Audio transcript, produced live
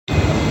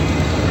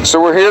So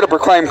we're here to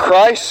proclaim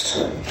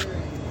Christ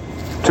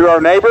to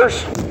our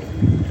neighbors.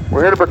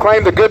 We're here to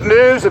proclaim the good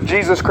news of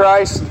Jesus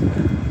Christ,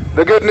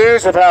 the good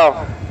news of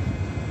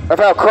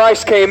how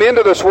Christ came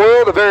into this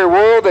world, the very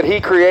world that He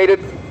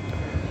created,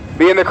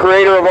 being the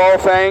creator of all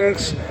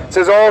things. It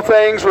says all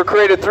things were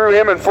created through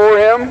Him and for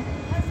Him.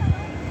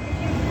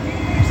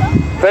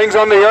 Things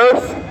on the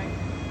earth,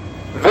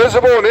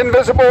 visible and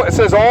invisible. It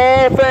says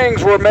all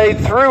things were made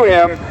through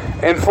Him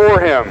and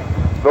for Him,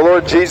 the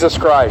Lord Jesus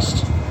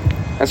Christ.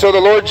 And so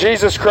the Lord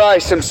Jesus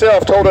Christ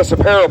Himself told us a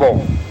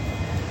parable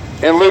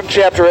in Luke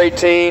chapter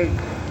 18,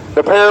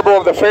 the parable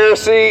of the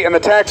Pharisee and the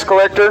tax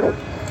collector.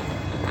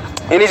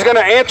 And He's going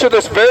to answer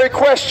this very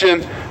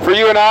question for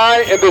you and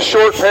I in this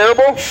short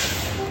parable.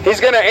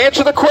 He's going to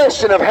answer the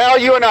question of how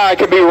you and I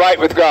can be right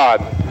with God.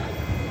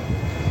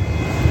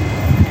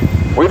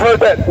 We've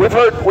heard that. We've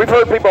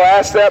heard people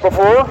ask that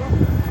before.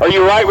 Are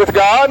you right with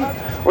God?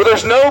 Well,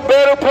 there's no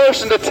better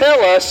person to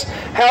tell us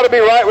how to be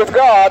right with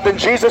God than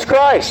Jesus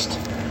Christ,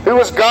 who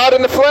was God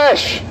in the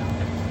flesh.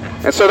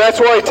 And so that's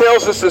why He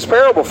tells us this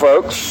parable,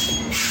 folks.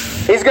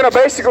 He's going to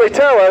basically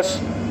tell us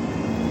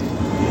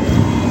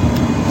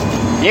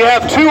you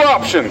have two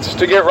options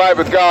to get right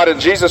with God, and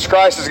Jesus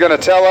Christ is going to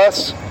tell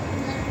us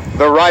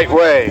the right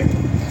way.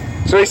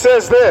 So He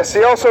says this.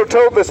 He also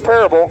told this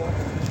parable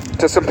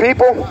to some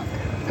people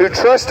who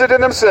trusted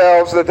in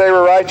themselves that they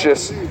were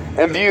righteous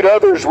and viewed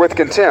others with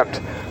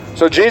contempt.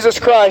 So Jesus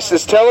Christ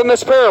is telling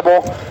this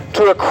parable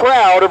to a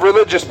crowd of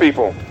religious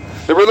people,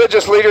 the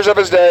religious leaders of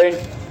His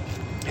day.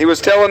 He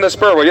was telling this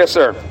parable. Yes,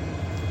 sir.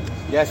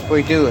 Yes,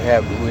 we do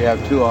have. We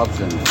have two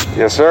options.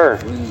 Yes, sir.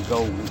 We can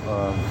go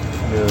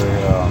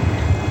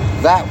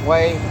that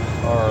way,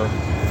 or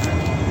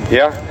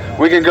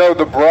we can go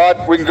the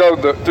broad. We can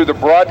go through the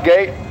broad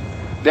gate,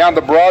 down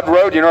the broad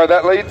road. You know where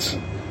that leads?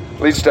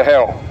 Leads to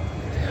hell.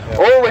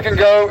 Or we can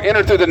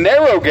enter through the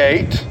narrow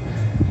gate,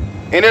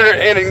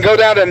 and go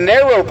down a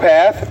narrow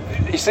path.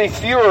 You see,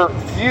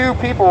 few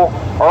people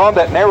are on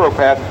that narrow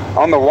path.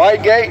 On the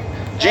wide gate,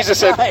 Jesus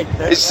said,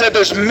 He said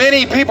there's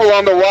many people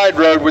on the wide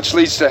road which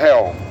leads to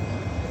hell.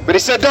 But He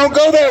said, don't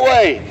go that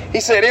way. He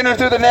said, enter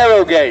through the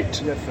narrow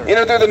gate. Yes, sir.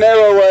 Enter through the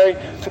narrow way.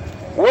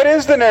 What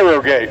is the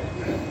narrow gate?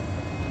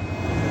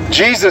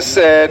 Jesus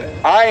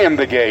said, I am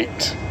the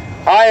gate.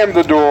 I am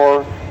the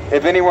door.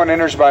 If anyone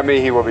enters by me,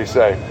 he will be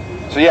saved.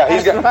 So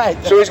he's going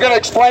to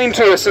explain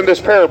to us in this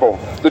parable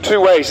the two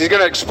ways. He's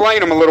going to explain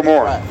them a little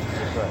more. Right.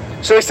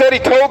 So He said He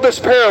told this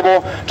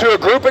parable to a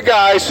group of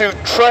guys who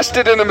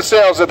trusted in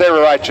themselves that they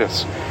were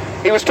righteous.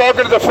 He was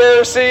talking to the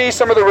Pharisees,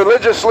 some of the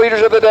religious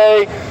leaders of the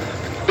day.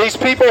 These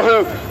people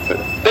who,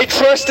 they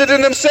trusted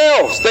in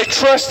themselves. They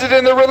trusted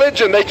in their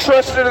religion. They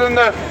trusted in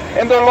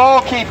their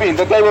law keeping,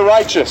 that they were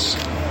righteous.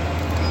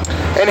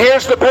 And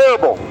here's the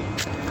parable.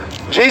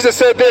 Jesus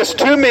said this: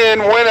 2 men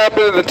went up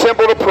into the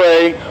temple to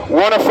pray,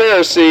 one a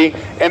Pharisee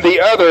and the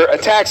other a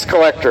tax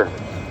collector.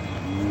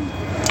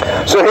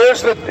 So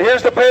here's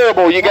the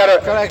parable. You got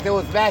a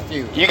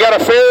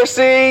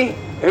Pharisee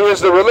who is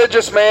the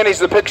religious man. He's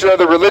the picture of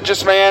the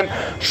religious man,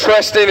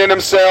 trusting in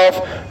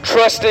himself,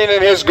 trusting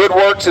in his good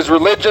works, his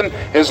religion,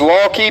 his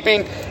law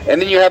keeping.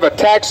 And then you have a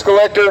tax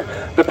collector,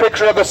 the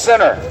picture of the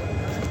sinner.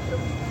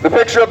 The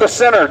picture of the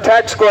sinner.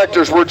 Tax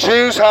collectors were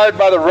Jews hired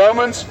by the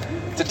Romans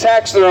to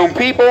tax their own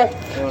people.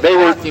 They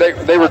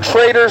were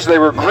traitors. They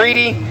were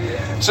greedy.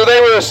 So they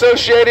were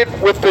associated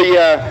with they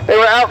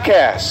were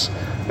outcasts.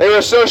 They were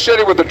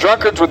associated with the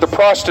drunkards, with the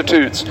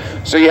prostitutes.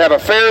 So you have a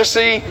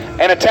Pharisee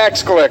and a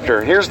tax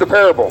collector. Here's the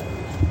parable.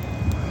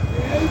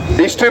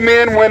 These 2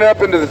 men went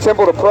up into the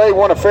temple to pray,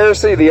 one a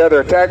Pharisee, the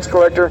other a tax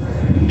collector.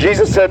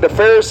 Jesus said the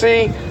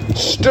Pharisee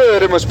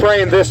stood and was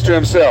praying this to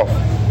himself: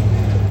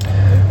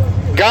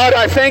 God,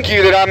 I thank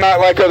you that I'm not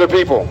like other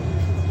people.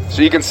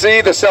 So you can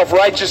see the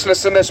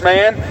self-righteousness in this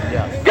man.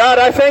 Yeah. God,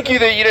 I thank you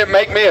that you didn't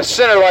make me a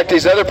sinner like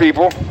these other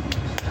people.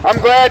 I'm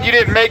glad you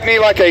didn't make me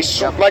like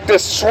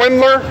this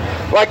swindler,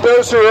 like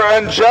those who are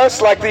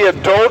unjust, like the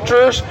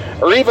adulterers,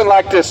 or even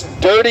like this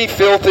dirty,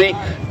 filthy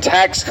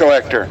tax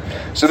collector.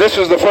 So this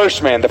was the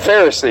first man, the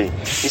Pharisee.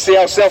 You see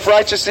how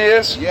self-righteous he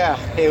is? Yeah.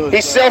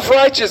 He's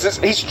self-righteous.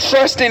 He's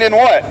trusting in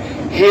what?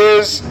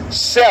 His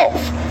self.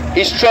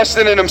 He's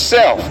trusting in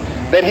himself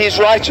that he's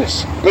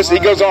righteous. Listen,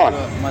 he goes on.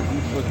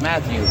 With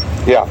Matthew.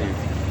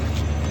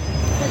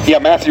 Yeah,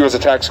 Matthew was a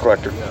tax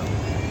collector.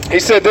 He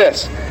said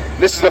this.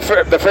 This is the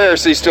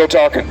Pharisee still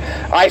talking.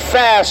 I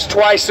fast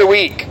twice a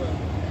week.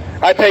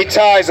 I pay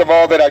tithes of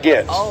all that I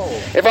get. Oh.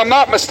 If I'm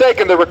not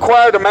mistaken, the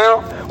required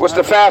amount was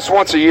to fast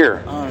once a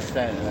year. I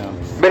understand now.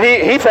 But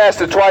he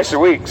fasted twice a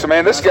week. So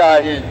man, this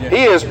guy,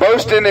 he is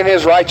boasting in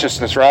his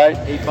righteousness, right?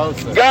 He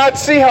boasts. God,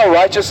 see how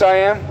righteous I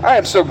am? I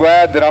am so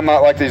glad that I'm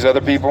not like these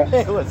other people.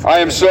 I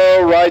am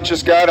so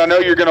righteous, God. I know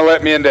you're going to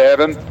let me into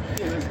heaven.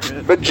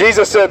 But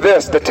Jesus said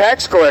this: the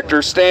tax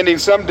collector, standing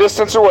some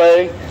distance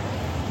away,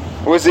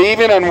 was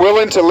even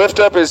unwilling to lift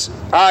up his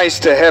eyes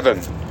to heaven.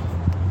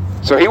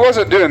 So he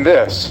wasn't doing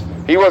this.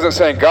 He wasn't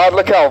saying, God,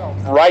 look how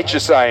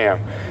righteous I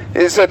am.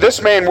 It said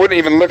this man wouldn't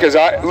even look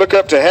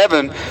up to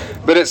heaven,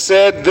 but it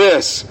said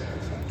this: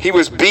 he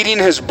was beating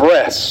his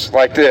breast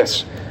like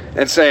this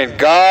and saying,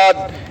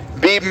 God,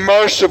 be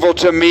merciful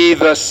to me,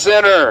 the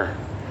sinner.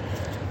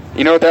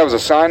 You know what that was a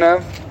sign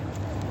of?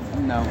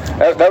 No.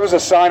 That was a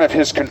sign of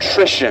his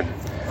contrition.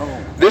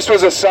 Oh. This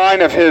was a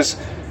sign of his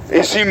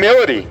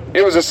humility.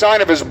 It was a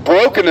sign of his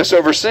brokenness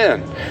over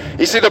sin.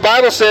 You see, the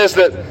Bible says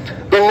that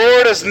the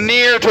Lord is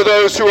near to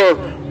those who are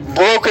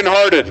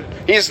brokenhearted.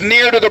 He's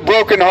near to the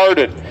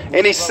brokenhearted,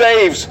 and He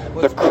saves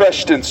the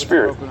crushed in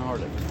spirit.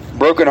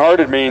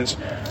 Brokenhearted means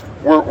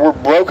we're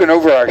broken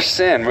over our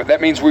sin.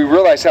 That means we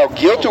realize how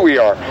guilty we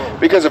are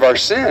because of our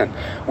sin.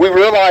 We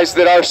realize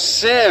that our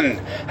sin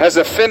has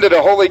offended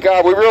a holy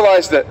God. We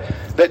realize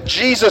that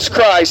Jesus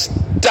Christ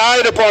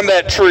died upon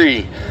that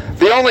tree.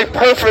 The only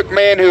perfect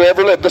man who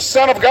ever lived. The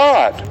Son of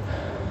God.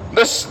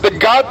 The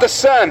God the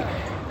Son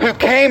who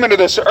came into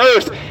this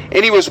earth,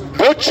 and He was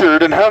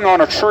butchered and hung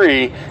on a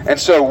tree. And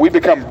so we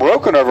become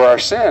broken over our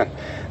sin.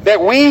 That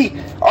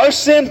our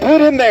sin put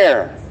Him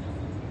there.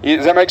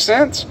 Does that make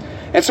sense?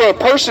 And so a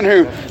person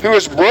who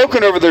is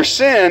broken over their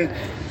sin,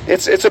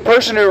 it's a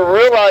person who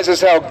realizes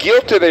how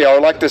guilty they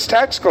are, like this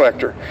tax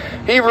collector.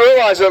 He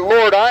realized that,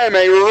 Lord, I am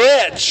a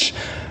wretch.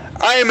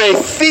 I am a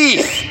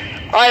thief.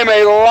 I am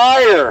a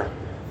liar.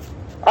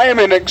 I am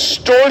an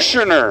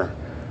extortioner.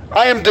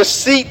 I am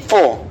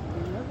deceitful.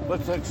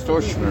 What's an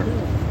extortioner?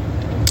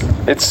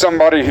 It's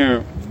somebody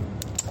who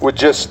would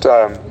just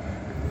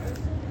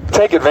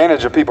take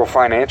advantage of people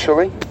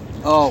financially. You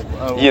know?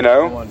 I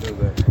don't want to do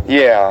that.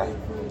 Yeah.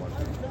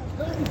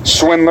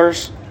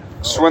 Swindlers.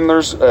 It's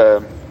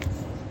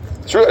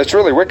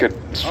really wicked.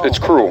 It's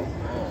cruel.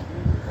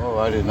 Oh,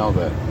 I didn't know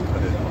that.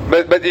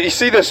 But you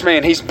see this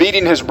man, he's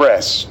beating his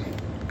breast.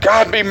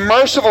 God, be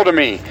merciful to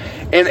me.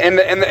 And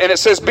it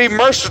says, be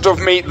merciful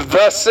to me,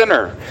 the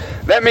sinner.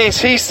 That means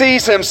he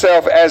sees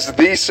himself as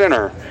the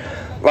sinner.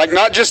 Like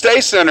not just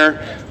a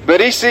sinner, but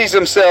he sees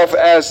himself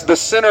as the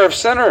sinner of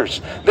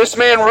sinners. This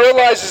man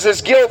realizes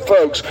his guilt,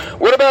 folks.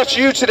 What about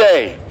you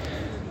today?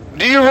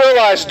 Do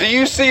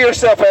you see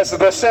yourself as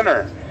the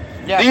sinner?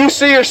 Yes. Do you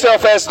see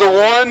yourself as the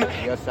one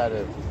Yes, I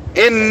do.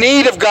 in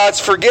need of God's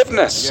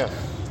forgiveness? Yes.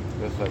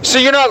 Yes, I do. So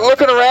you're not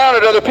looking around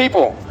at other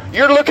people.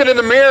 You're looking in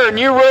the mirror and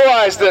you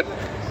realize that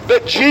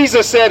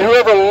Jesus said,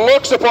 whoever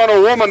looks upon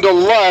a woman to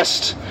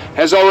lust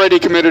has already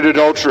committed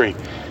adultery.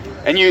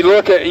 And you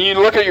look at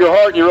your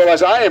heart and you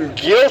realize, I am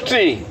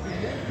guilty.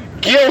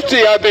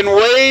 Guilty. I've been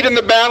weighed in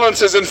the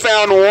balances and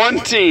found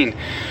wanting.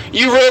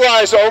 You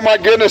realize, oh my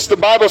goodness, the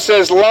Bible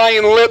says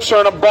lying lips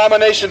are an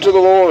abomination to the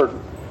Lord.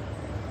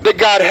 That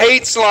God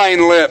hates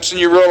lying lips. And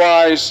you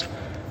realize,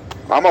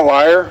 I'm a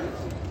liar.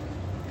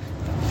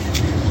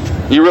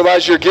 You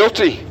realize you're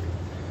guilty.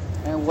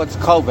 And what's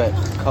covet?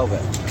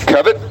 Coveting?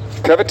 Covet.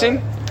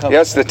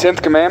 Yes, the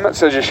 10th commandment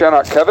says you shall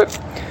not covet.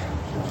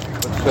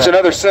 It's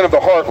another sin of the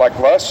heart, like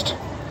lust.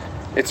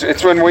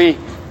 It's when we,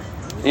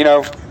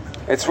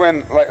 it's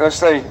when, like, let's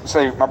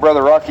say my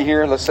brother Rocky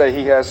here, let's say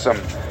he has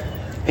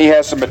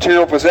some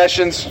material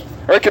possessions,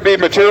 or it could be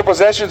material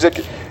possessions,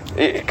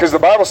 because the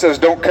Bible says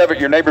don't covet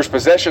your neighbor's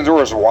possessions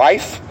or his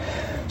wife.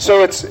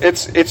 So it's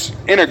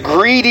in a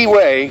greedy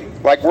way,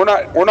 like we're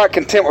not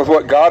content with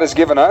what God has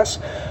given us.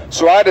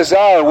 So I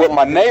desire what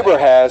my neighbor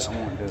has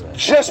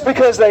just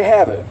because they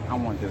have it. I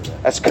won't do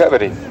that. That's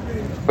coveting.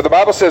 But the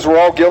Bible says we're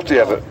all guilty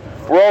of it.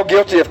 We're all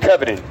guilty of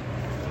coveting.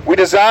 We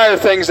desire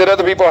things that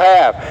other people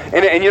have.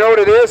 And you know what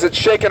it is? It's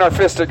shaking our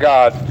fist at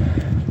God.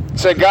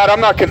 Saying, God, I'm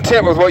not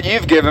content with what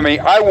you've given me.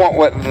 I want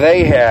what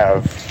they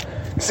have.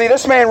 See,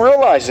 this man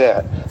realized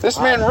that. This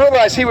man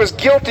realized he was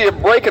guilty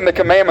of breaking the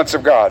commandments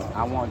of God.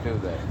 I won't do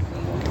that.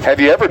 Have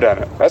you ever done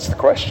it? That's the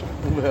question.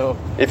 Well,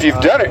 if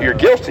you've done it, you're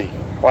guilty.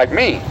 Like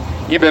me.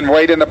 You've been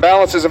weighed in the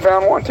balances and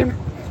found wanting.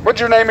 What's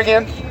your name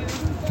again?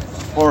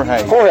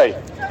 Jorge.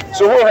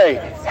 So Jorge,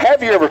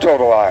 have you ever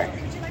told a lie?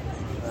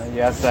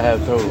 Yes, I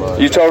have told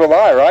lies. You told a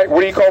lie, right?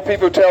 What do you call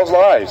people who tells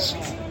lies?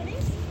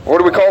 What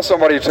do we call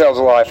somebody who tells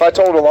a lie? If I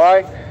told a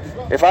lie,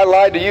 if I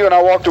lied to you and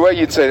I walked away,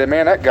 you'd say,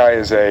 man, that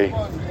guy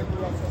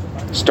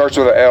starts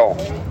with an L.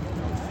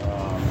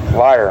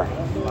 Liar.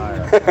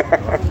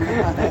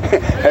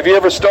 Have you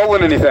ever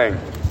stolen anything?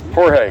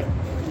 Jorge?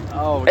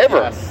 Oh, ever?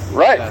 Yes.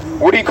 Right. Yes.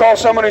 What do you call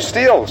someone who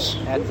steals?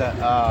 At the,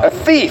 a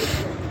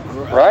thief.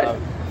 Right?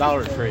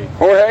 Dollar Tree.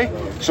 Jorge?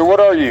 So what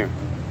are you?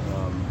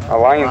 A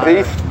lying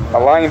thief? A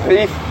lying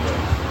thief?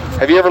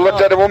 Have you ever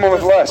looked at a woman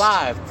with lust?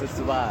 To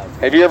survive.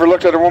 Have you ever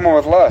looked at a woman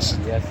with lust?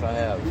 Yes, I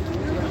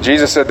have.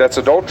 Jesus said that's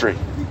adultery.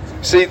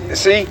 See,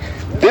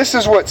 this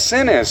is what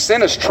sin is.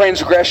 Sin is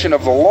transgression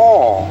of the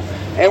law.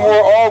 And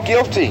we're all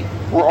guilty.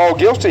 We're all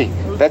guilty.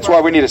 That's why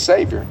we need a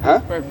Savior. Huh?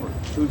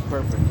 Who's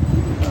perfect?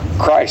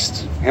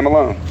 Christ. Him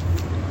alone.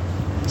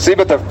 See,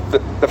 but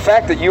the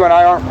fact that you and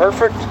I aren't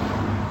perfect,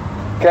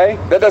 okay,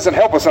 that doesn't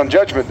help us on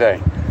Judgment Day.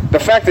 The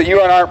fact that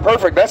you and I aren't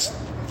perfect,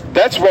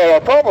 that's where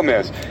our problem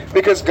is.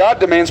 Because God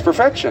demands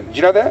perfection. Do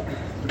you know that?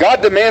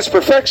 God demands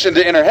perfection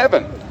to enter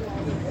heaven.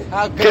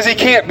 Because He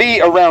can't be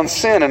around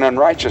sin and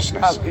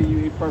unrighteousness. How can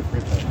you be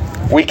perfect?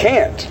 We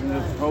can't. In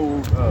this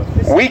whole,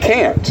 we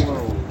can't.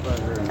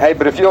 Hey,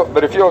 but if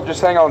you'll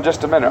just hang on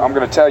just a minute, I'm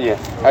going to tell you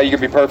how you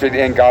can be perfect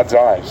in God's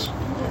eyes.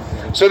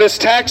 So this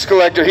tax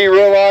collector, he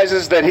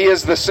realizes that he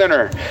is the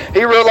sinner.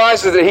 He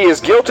realizes that he is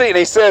guilty, and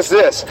he says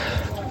this,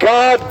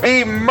 God,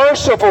 be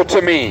merciful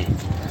to me.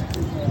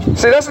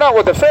 See, that's not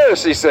what the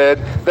Pharisee said.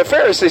 The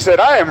Pharisee said,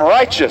 I am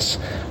righteous,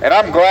 and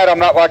I'm glad I'm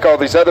not like all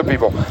these other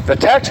people. The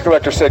tax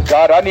collector said,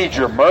 God, I need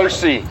your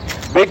mercy.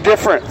 Big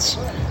difference.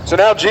 So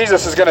now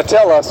Jesus is going to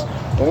tell us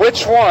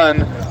which one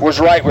was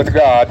right with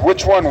God,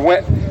 which one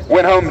went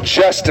home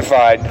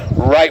justified,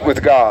 right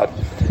with God.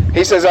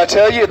 He says, I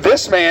tell you,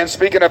 this man,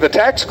 speaking of the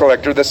tax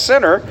collector, the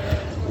sinner,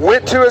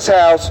 went to his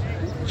house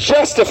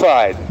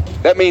justified.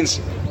 That means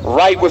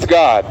right with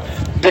God.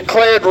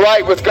 Declared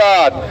right with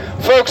God.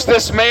 Folks,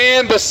 this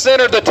man, the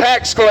sinner, the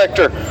tax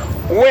collector,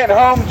 went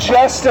home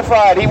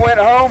justified. He went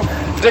home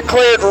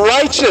declared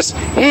righteous.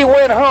 He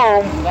went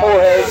home,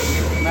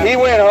 he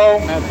went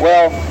home,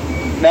 well,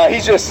 now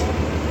he's just,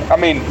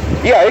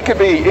 yeah, it could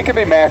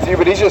be Matthew,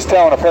 but he's just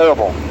telling a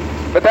parable.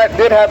 But that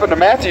did happen to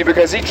Matthew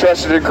because he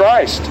trusted in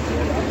Christ.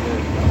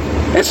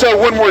 And so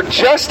when we're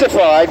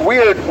justified, we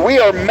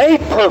are made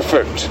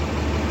perfect.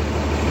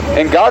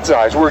 In God's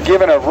eyes, we're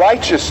given a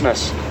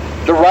righteousness,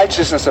 the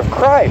righteousness of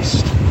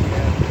Christ.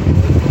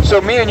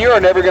 So me and you are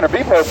never going to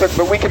be perfect,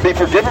 but we can be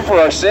forgiven for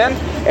our sin,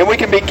 and we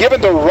can be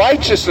given the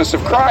righteousness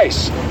of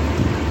Christ,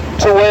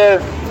 to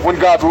where when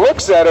God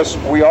looks at us,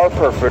 we are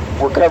perfect.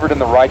 We're covered in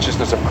the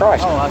righteousness of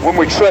Christ when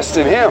we trust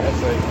in Him.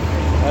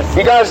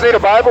 You guys need a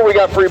Bible? We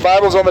got free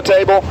Bibles on the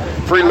table,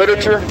 free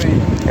literature.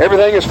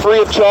 Everything is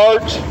free of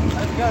charge.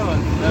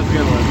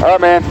 All right,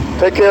 man.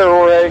 Take care,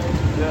 Jorge.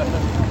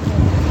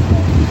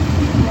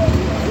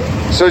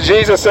 So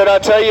Jesus said, I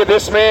tell you,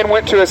 this man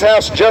went to his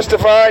house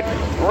justified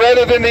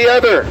rather than the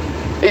other.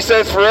 He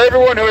says, for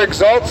everyone who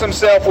exalts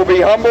himself will be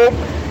humbled,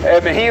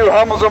 and he who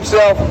humbles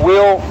himself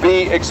will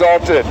be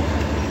exalted.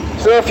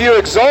 So if you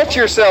exalt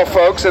yourself,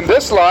 folks, in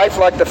this life,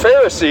 like the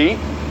Pharisee,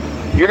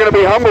 you're going to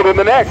be humbled in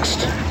the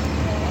next.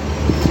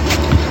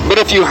 But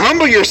if you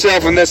humble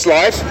yourself in this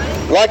life,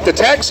 like the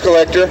tax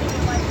collector,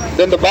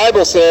 then the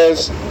Bible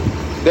says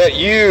that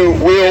you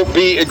will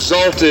be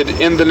exalted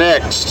in the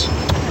next.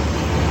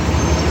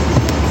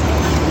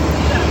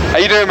 How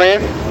you doing,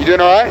 man? You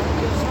doing all right?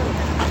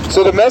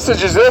 So the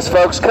message is this,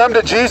 folks. Come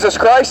to Jesus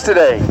Christ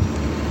today.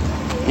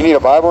 You need a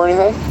Bible or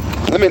anything?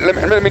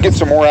 Let me get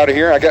some more out of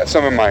here. I got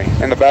some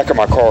in the back of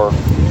my car.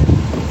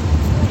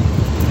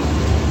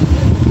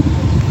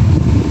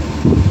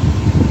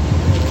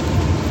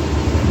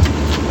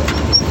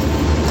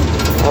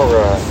 All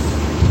right.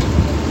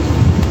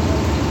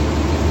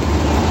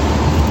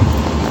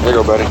 There you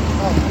go, buddy.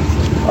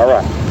 All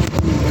right.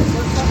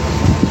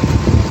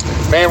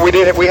 Man,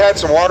 we had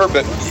some water,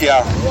 but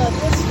yeah. Yeah,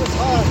 this was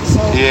hot,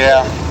 so.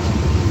 Yeah.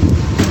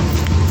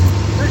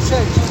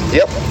 Appreciate you.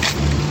 Yep.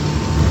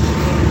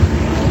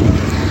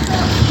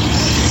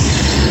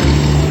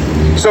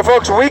 So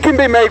folks, we can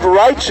be made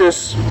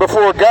righteous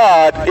before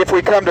God if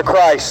we come to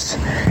Christ.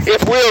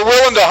 If we are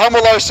willing to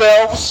humble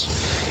ourselves,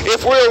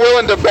 if we are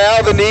willing to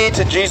bow the knee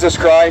to Jesus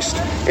Christ,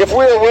 if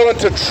we are willing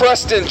to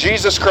trust in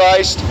Jesus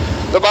Christ,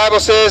 the Bible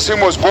says,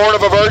 whom was born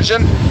of a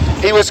virgin,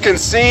 he was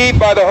conceived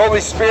by the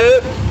Holy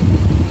Spirit,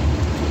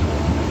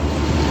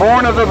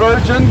 born of the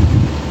virgin.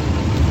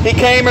 He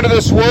came into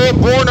this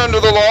world born under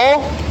the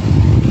law,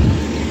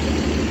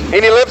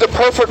 and he lived a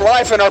perfect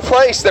life in our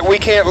place that we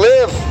can't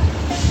live.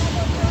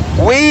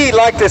 We,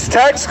 like this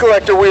tax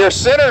collector, we are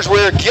sinners. We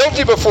are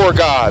guilty before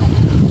God.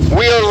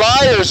 We are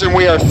liars, and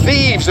we are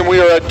thieves, and we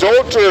are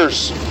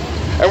adulterers,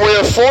 and we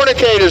are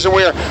fornicators, and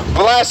we are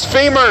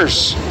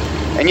blasphemers.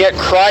 And yet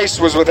Christ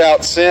was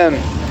without sin.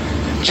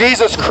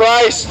 Jesus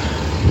Christ,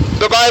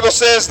 the Bible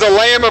says, the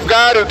Lamb of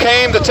God who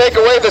came to take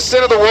away the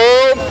sin of the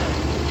world.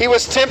 He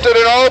was tempted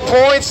in all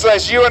points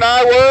as you and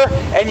I were,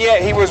 and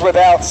yet he was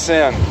without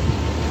sin.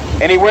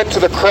 And he went to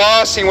the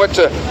cross. He went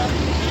to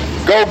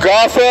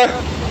Golgotha,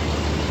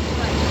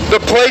 the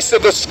place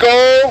of the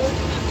skull,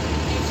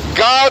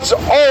 God's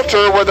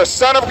altar where the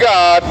Son of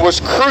God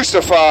was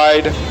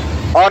crucified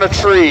on a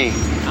tree.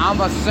 I'm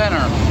a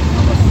sinner.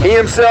 He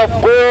himself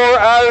bore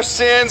our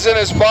sins in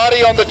his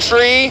body on the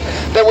tree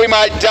that we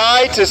might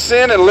die to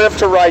sin and live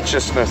to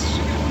righteousness.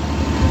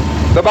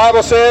 The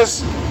Bible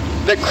says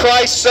that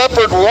Christ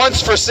suffered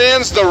once for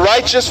sins, the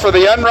righteous for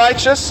the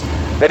unrighteous,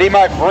 that he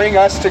might bring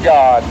us to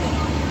God.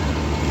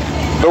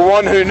 The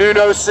one who knew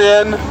no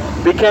sin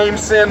became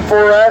sin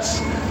for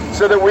us,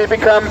 so that we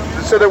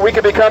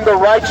can become the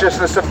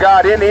righteousness of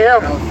God in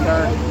him.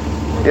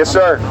 Yes,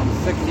 sir. I'm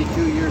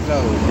 62 years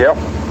old. Yep.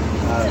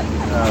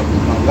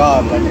 My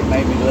God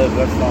made me live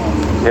this long.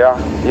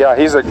 Yeah,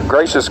 he's a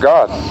gracious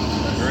God.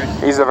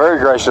 He's a very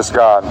gracious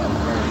God.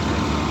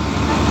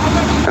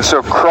 And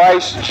so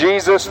Christ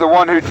Jesus, the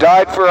one who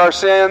died for our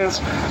sins,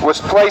 was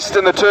placed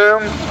in the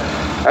tomb,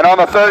 and on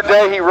the third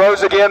day he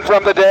rose again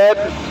from the dead.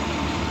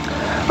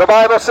 The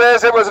Bible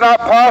says it was not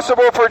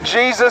possible for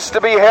Jesus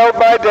to be held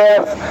by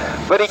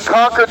death, but he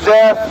conquered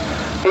death,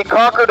 he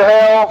conquered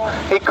hell,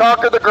 he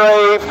conquered the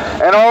grave,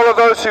 and all of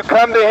those who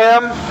come to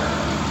him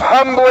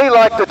humbly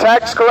like the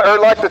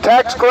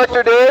tax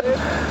collector did,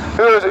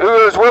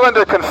 who is willing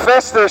to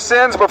confess their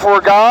sins before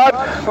God,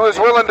 who is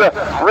willing to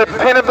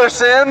repent of their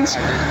sins,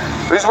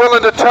 who's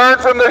willing to turn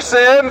from their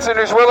sins, and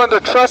who's willing to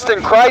trust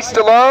in Christ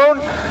alone,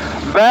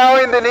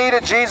 bowing the knee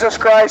to Jesus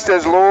Christ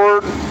as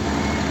Lord,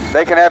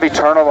 they can have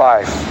eternal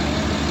life.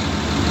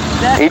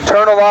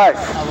 Eternal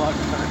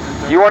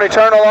life. You want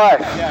eternal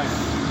life?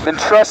 Then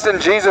trust in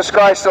Jesus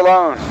Christ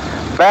alone.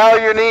 Bow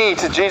your knee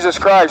to Jesus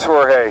Christ,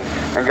 Jorge,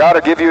 and God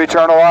will give you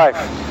eternal life.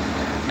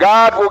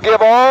 God will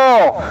give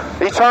all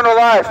eternal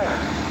life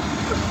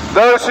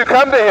those who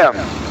come to Him.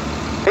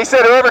 He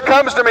said, whoever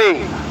comes to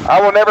me,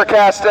 I will never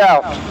cast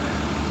out.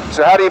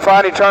 So how do you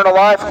find eternal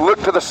life?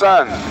 Look to the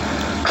Son.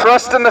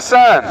 Trust in the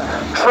Son.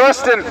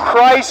 Trust in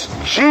Christ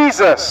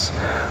Jesus,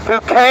 who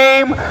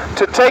came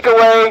to take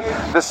away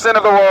the sin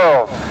of the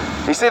world.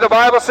 You see, the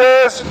Bible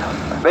says,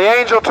 the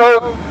angel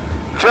told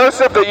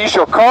Joseph that you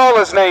shall call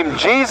his name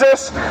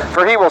Jesus,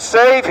 for he will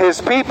save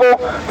his people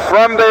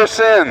from their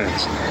sins.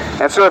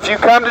 And so if you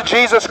come to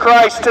Jesus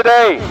Christ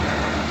today,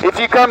 if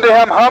you come to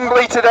Him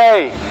humbly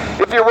today,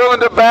 if you're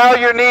willing to bow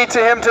your knee to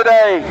Him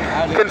today,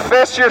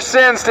 confess your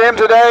sins to Him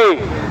today,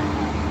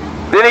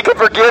 then He can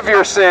forgive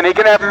your sin. He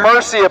can have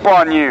mercy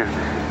upon you.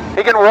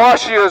 He can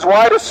wash you as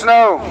white as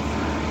snow.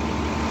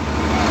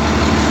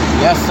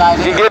 Yes, I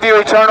do. He can give you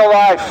eternal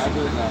life.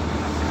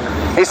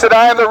 He said,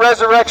 I am the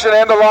resurrection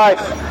and the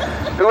life.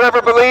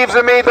 Whoever believes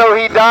in me, though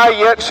he die,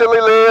 yet shall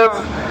he live.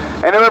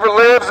 And whoever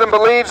lives and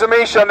believes in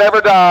me shall never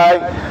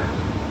die.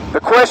 The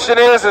question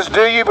is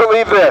do you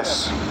believe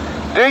this?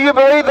 Do you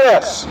believe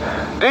this?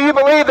 Do you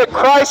believe that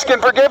Christ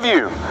can forgive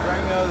you?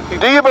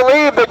 Do you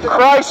believe that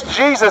Christ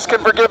Jesus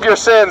can forgive your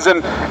sins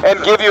and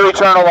give you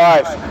eternal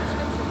life?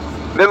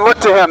 Then look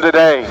to Him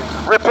today.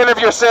 Repent of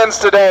your sins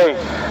today.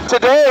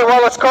 Today,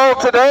 while it's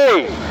called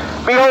today,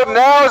 behold,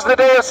 now is the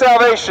day of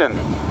salvation.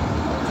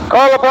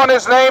 Call upon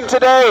His name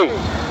today.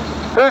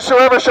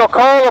 Whosoever shall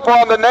call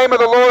upon the name of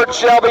the Lord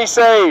shall be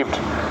saved.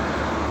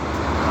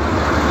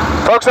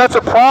 Folks, that's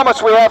a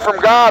promise we have from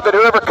God, that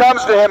whoever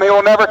comes to Him, He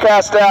will never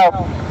cast out.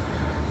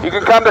 You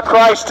can come to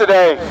Christ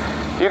today.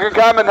 You can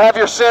come and have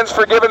your sins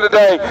forgiven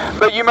today,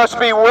 but you must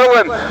be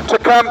willing to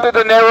come through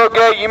the narrow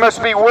gate. You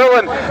must be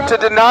willing to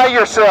deny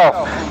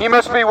yourself. You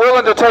must be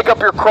willing to take up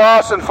your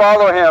cross and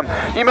follow Him.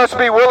 You must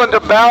be willing to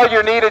bow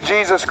your knee to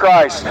Jesus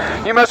Christ.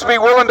 You must be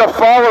willing to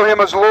follow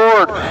Him as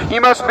Lord.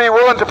 You must be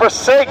willing to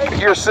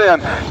forsake your sin,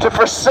 to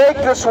forsake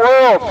this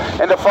world,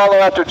 and to follow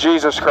after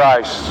Jesus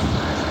Christ.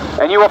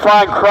 And you will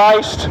find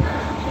Christ.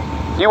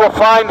 You will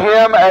find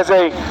Him as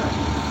a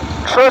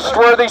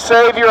trustworthy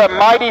Savior, a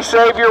mighty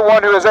Savior,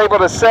 one who is able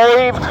to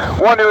save,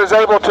 one who is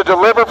able to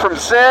deliver from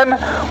sin,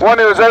 one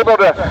who is able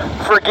to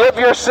forgive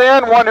your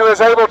sin, one who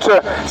is able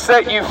to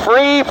set you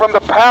free from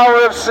the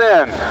power of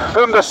sin.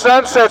 Whom the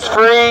Son sets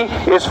free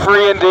is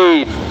free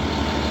indeed.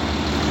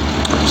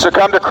 So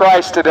come to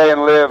Christ today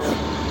and live.